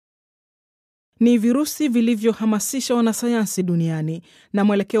Ni virusi vilivyohamasisha wanasayansi duniani, na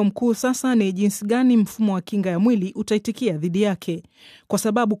mwelekeo mkuu sasa ni jinsi gani mfumo wa kinga ya mwili utaitikia dhidi yake, kwa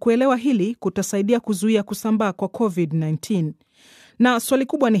sababu kuelewa hili kutasaidia kuzuia kusambaa kwa COVID-19. Na swali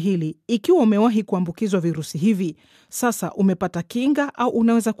kubwa ni hili: ikiwa umewahi kuambukizwa virusi hivi, sasa umepata kinga au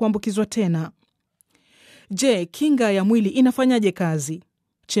unaweza kuambukizwa tena? Je, kinga ya mwili inafanyaje kazi?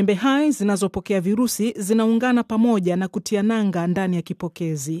 Chembe hai zinazopokea virusi zinaungana pamoja na kutia nanga ndani ya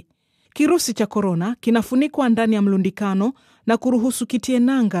kipokezi. Kirusi cha korona kinafunikwa ndani ya mlundikano na kuruhusu kitie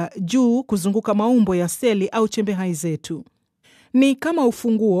nanga juu kuzunguka maumbo ya seli au chembe hai zetu. Ni kama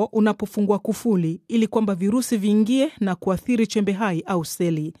ufunguo unapofungua kufuli ili kwamba virusi viingie na kuathiri chembe hai au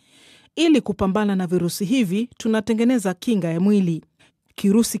seli. Ili kupambana na virusi hivi, tunatengeneza kinga ya mwili.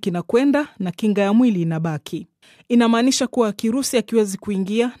 Kirusi kinakwenda na kinga ya mwili inabaki. Inamaanisha kuwa kirusi hakiwezi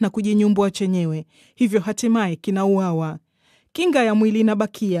kuingia na kujinyumbua chenyewe, hivyo hatimaye kinauawa. Kinga ya mwili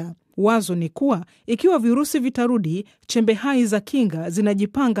inabakia. Wazo ni kuwa ikiwa virusi vitarudi, chembe hai za kinga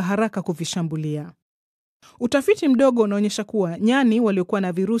zinajipanga haraka kuvishambulia. Utafiti mdogo unaonyesha kuwa nyani waliokuwa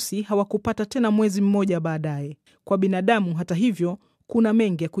na virusi hawakupata tena mwezi mmoja baadaye. Kwa binadamu, hata hivyo, kuna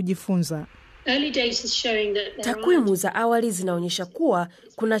mengi ya kujifunza. Takwimu za awali zinaonyesha kuwa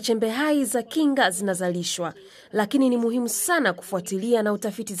kuna chembe hai za kinga zinazalishwa, lakini ni muhimu sana kufuatilia na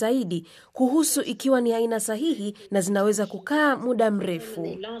utafiti zaidi kuhusu ikiwa ni aina sahihi na zinaweza kukaa muda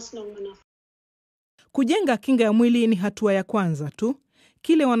mrefu. Kujenga kinga ya mwili ni hatua ya kwanza tu.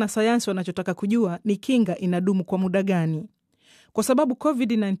 Kile wanasayansi wanachotaka kujua ni kinga inadumu kwa muda gani. Kwa sababu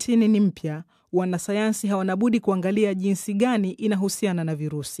COVID-19 ni mpya, wanasayansi hawana budi kuangalia jinsi gani inahusiana na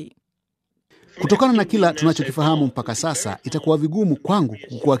virusi. Kutokana na kila tunachokifahamu mpaka sasa, itakuwa vigumu kwangu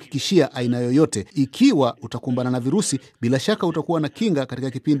kukuhakikishia aina yoyote. Ikiwa utakumbana na virusi, bila shaka utakuwa na kinga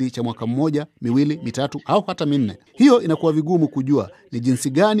katika kipindi cha mwaka mmoja, miwili, mitatu au hata minne. Hiyo inakuwa vigumu kujua ni jinsi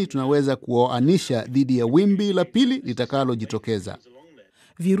gani tunaweza kuoanisha dhidi ya wimbi la pili litakalojitokeza.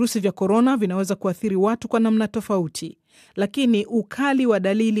 Virusi vya korona vinaweza kuathiri watu kwa namna tofauti, lakini ukali wa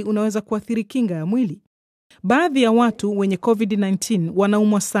dalili unaweza kuathiri kinga ya mwili. Baadhi ya watu wenye COVID-19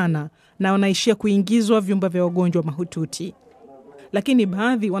 wanaumwa sana na wanaishia kuingizwa vyumba vya wagonjwa mahututi. Lakini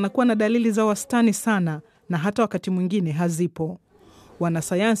baadhi wanakuwa na dalili za wastani sana na hata wakati mwingine hazipo.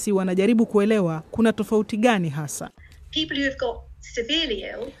 Wanasayansi wanajaribu kuelewa kuna tofauti gani hasa.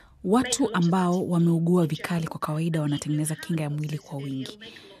 Watu ambao wameugua vikali kwa kawaida wanatengeneza kinga ya mwili kwa wingi.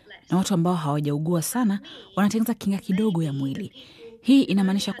 Na watu ambao hawajaugua sana wanatengeneza kinga kidogo ya mwili. Hii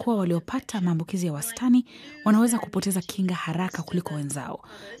inamaanisha kuwa waliopata maambukizi ya wastani wanaweza kupoteza kinga haraka kuliko wenzao,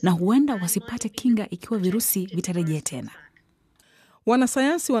 na huenda wasipate kinga ikiwa virusi vitarejea tena.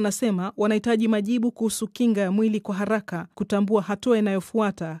 Wanasayansi wanasema wanahitaji majibu kuhusu kinga ya mwili kwa haraka kutambua hatua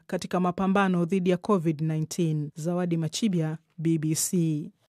inayofuata katika mapambano dhidi ya COVID-19. Zawadi Machibu, BBC.